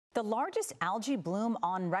The largest algae bloom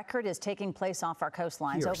on record is taking place off our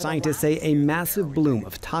coastlines. Here, scientists say a massive bloom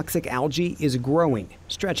of toxic algae is growing,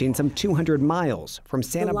 stretching some 200 miles from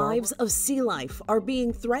Santa Barbara. The lives of sea life are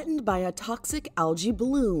being threatened by a toxic algae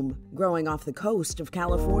bloom growing off the coast of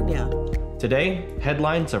California. Today,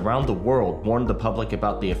 headlines around the world warn the public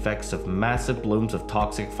about the effects of massive blooms of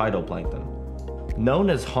toxic phytoplankton. Known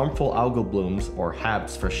as harmful algal blooms, or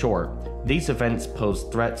HABs for short, these events pose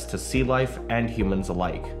threats to sea life and humans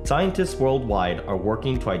alike. Scientists worldwide are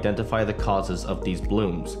working to identify the causes of these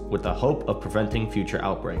blooms, with the hope of preventing future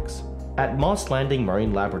outbreaks. At Moss Landing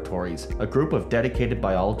Marine Laboratories, a group of dedicated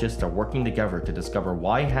biologists are working together to discover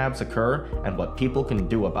why HABs occur and what people can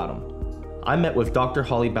do about them. I met with Dr.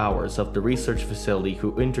 Holly Bowers of the research facility,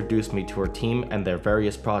 who introduced me to her team and their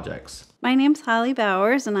various projects. My name's Holly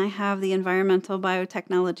Bowers, and I have the Environmental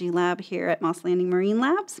Biotechnology Lab here at Moss Landing Marine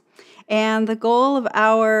Labs. And the goal of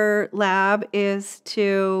our lab is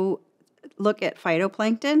to look at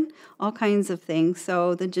phytoplankton, all kinds of things.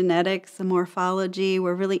 So the genetics, the morphology,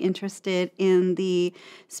 we're really interested in the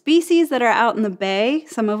species that are out in the bay.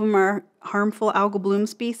 Some of them are harmful algal bloom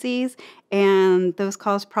species, and those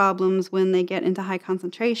cause problems when they get into high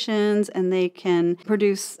concentrations, and they can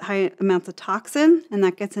produce high amounts of toxin, and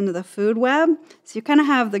that gets into the food web. So you kind of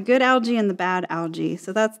have the good algae and the bad algae.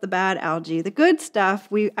 So that's the bad algae. The good stuff,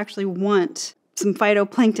 we actually want some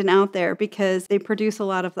phytoplankton out there because they produce a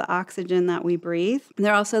lot of the oxygen that we breathe. And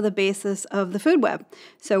they're also the basis of the food web.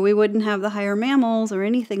 So we wouldn't have the higher mammals or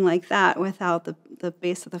anything like that without the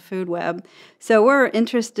base of the food web. So we're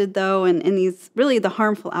interested, though, in these really the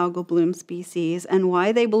harmful algal bloom species and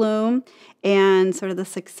why they bloom, and sort of the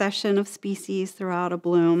succession of species throughout a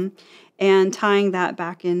bloom, and tying that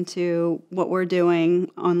back into what we're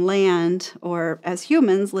doing on land or as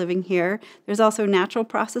humans living here. There's also natural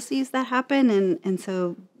processes that happen, and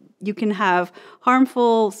so you can have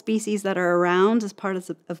harmful species that are around as part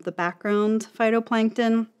of the background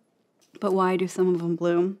phytoplankton, but why do some of them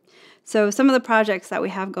bloom? So some of the projects that we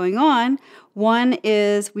have going on, one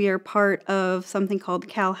is we are part of something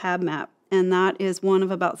called HAB Map, and that is one of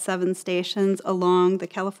about 7 stations along the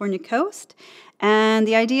California coast. And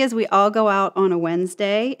the idea is we all go out on a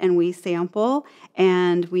Wednesday and we sample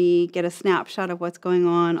and we get a snapshot of what's going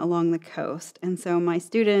on along the coast. And so my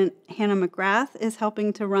student, Hannah McGrath, is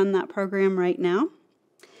helping to run that program right now.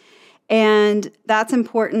 And that's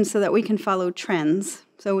important so that we can follow trends.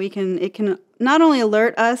 So it can not only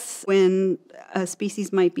alert us when a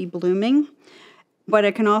species might be blooming, but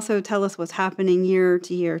it can also tell us what's happening year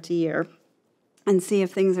to year to year and see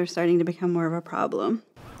if things are starting to become more of a problem.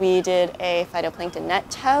 We did a phytoplankton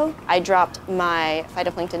net tow. I dropped my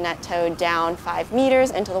phytoplankton net tow down 5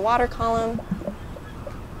 meters into the water column.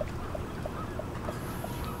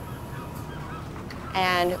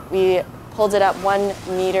 And we pulled it up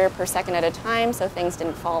 1 meter per second at a time so things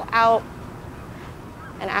didn't fall out.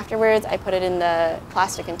 And afterwards, I put it in the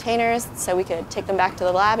plastic containers so we could take them back to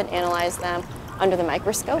the lab and analyze them under the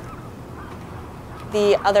microscope.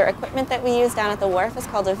 The other equipment that we use down at the wharf is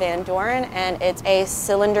called a Van Doren, and it's a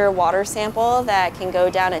cylinder water sample that can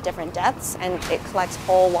go down at different depths, and it collects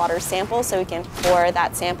whole water samples, so we can pour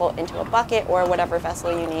that sample into a bucket or whatever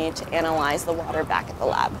vessel you need to analyze the water back at the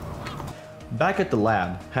lab. Back at the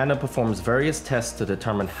lab, Hannah performs various tests to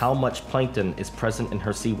determine how much plankton is present in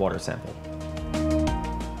her seawater sample.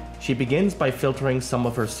 She begins by filtering some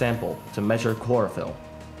of her sample to measure chlorophyll.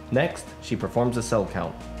 Next, she performs a cell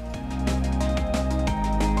count.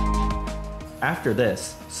 After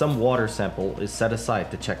this, some water sample is set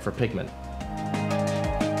aside to check for pigment.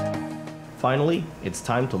 Finally, it's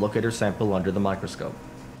time to look at her sample under the microscope.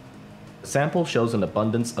 The sample shows an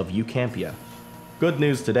abundance of Eucampia. Good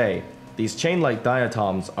news today, these chain-like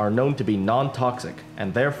diatoms are known to be non-toxic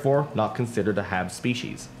and therefore not considered a HAB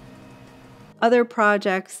species. Other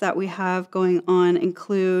projects that we have going on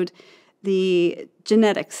include the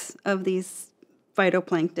genetics of these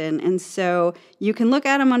phytoplankton, and so you can look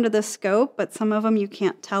at them under the scope, but some of them you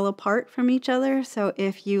can't tell apart from each other. So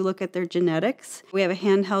if you look at their genetics, we have a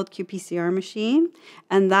handheld qPCR machine,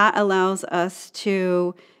 and that allows us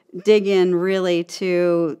to dig in really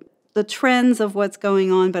to the trends of what's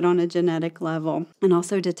going on, but on a genetic level, and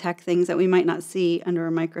also detect things that we might not see under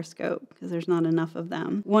a microscope because there's not enough of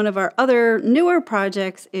them. One of our other newer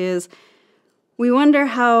projects is we wonder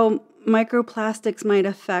how microplastics might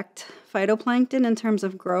affect phytoplankton in terms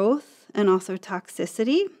of growth and also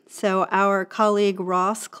toxicity. So our colleague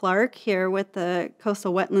Ross Clark here with the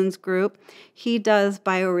Coastal Wetlands Group, he does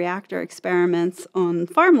bioreactor experiments on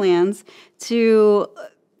farmlands to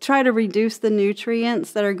try to reduce the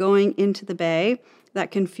nutrients that are going into the bay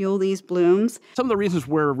that can fuel these blooms. Some of the reasons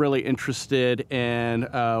we're really interested in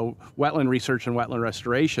wetland research and wetland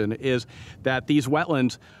restoration is that these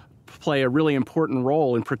wetlands play a really important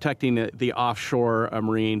role in protecting the offshore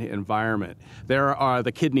marine environment. There are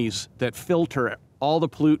the kidneys that filter all the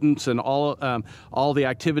pollutants and all the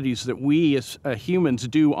activities that we as humans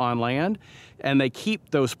do on land, and they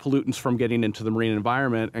keep those pollutants from getting into the marine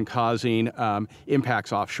environment and causing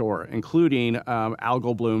impacts offshore, including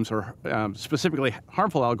algal blooms, or specifically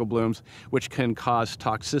harmful algal blooms, which can cause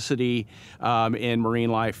toxicity in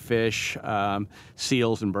marine life, fish,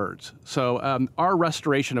 seals, and birds. So our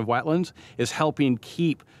restoration of wetlands is helping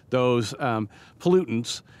keep those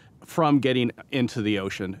pollutants from getting into the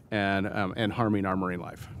ocean and harming our marine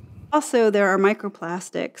life. Also, there are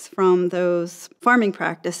microplastics from those farming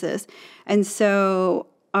practices. And so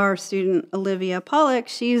our student, Olivia Pollock,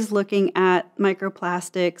 she's looking at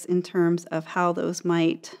microplastics in terms of how those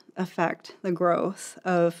might affect the growth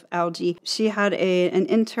of algae. She had an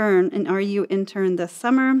RU intern this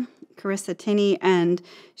summer, Carissa Tinney, and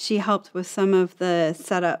she helped with some of the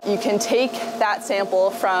setup. You can take that sample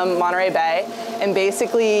from Monterey Bay and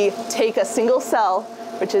basically take a single cell,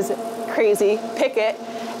 which is crazy, pick it,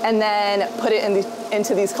 and then put it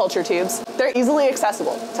into these culture tubes. They're easily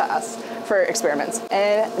accessible to us for experiments,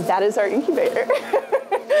 and that is our incubator.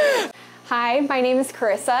 Hi, my name is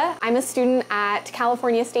Carissa. I'm a student at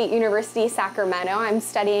California State University, Sacramento. I'm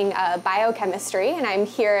studying biochemistry, and I'm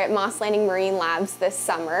here at Moss Landing Marine Labs this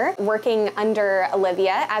summer, working under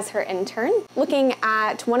Olivia as her intern, looking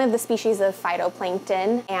at one of the species of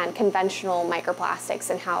phytoplankton and conventional microplastics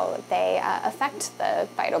and how they affect the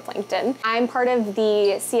phytoplankton. I'm part of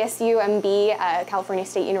the CSUMB, California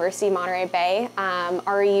State University, Monterey Bay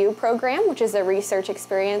REU program, which is a research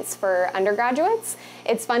experience for undergraduates.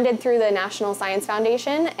 It's funded through the National Science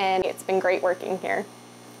Foundation, and it's been great working here.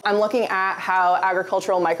 I'm looking at how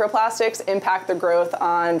agricultural microplastics impact the growth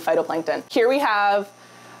on phytoplankton. Here we have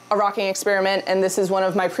a rocking experiment, and this is one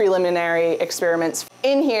of my preliminary experiments.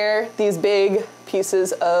 In here, these big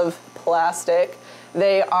pieces of plastic,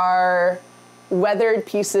 they are weathered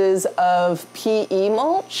pieces of PE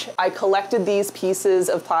mulch. I collected these pieces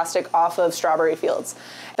of plastic off of strawberry fields.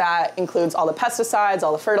 That includes all the pesticides,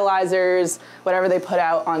 all the fertilizers, whatever they put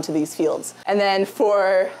out onto these fields. And then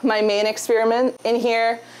for my main experiment in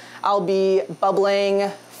here, I'll be bubbling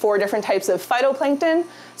 4 different types of phytoplankton.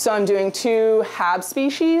 So I'm doing 2 HAB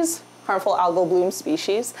species, harmful algal bloom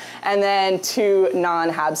species, and then 2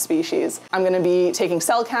 non-HAB species. I'm gonna be taking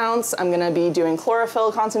cell counts, I'm gonna be doing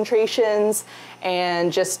chlorophyll concentrations,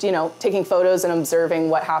 and just, taking photos and observing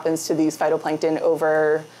what happens to these phytoplankton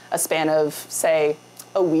over a span of, say,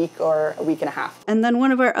 a week or a week and a half. And then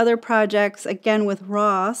one of our other projects, again with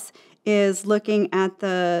Ross, is looking at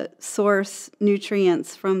the source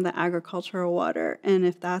nutrients from the agricultural water and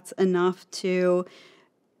if that's enough to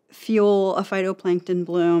fuel a phytoplankton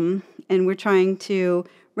bloom. And we're trying to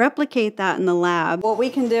replicate that in the lab. What we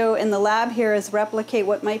can do in the lab here is replicate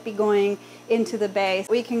what might be going into the bay.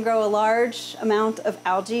 We can grow a large amount of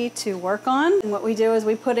algae to work on. And what we do is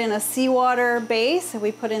we put in a seawater base, and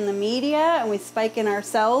we put in the media, and we spike in our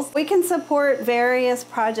cells. We can support various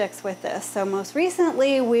projects with this. So most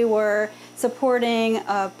recently, we were supporting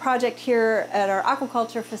a project here at our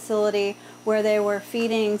aquaculture facility where they were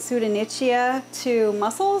feeding Pseudonychia to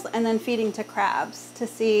mussels and then feeding to crabs to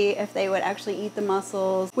see if they would actually eat the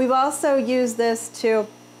mussels. We've also used this to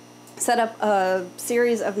set up a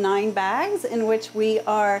series of 9 bags in which we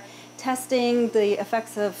are testing the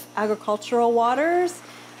effects of agricultural waters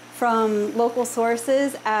from local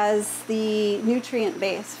sources as the nutrient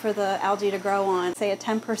base for the algae to grow on. Say a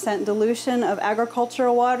 10% dilution of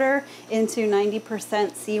agricultural water into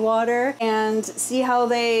 90% seawater, and see how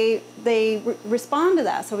they respond to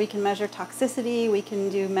that. So we can measure toxicity, we can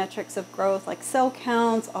do metrics of growth like cell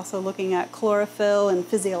counts, also looking at chlorophyll and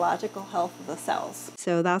physiological health of the cells.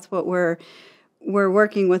 So that's what we're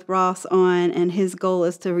working with Ross on, and his goal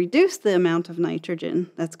is to reduce the amount of nitrogen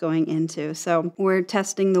that's going into. So we're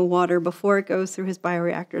testing the water before it goes through his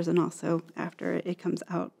bioreactors and also after it comes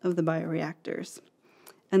out of the bioreactors.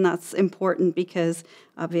 And that's important because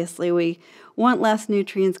obviously we want less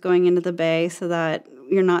nutrients going into the bay so that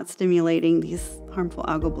you're not stimulating these harmful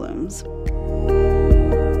algal blooms.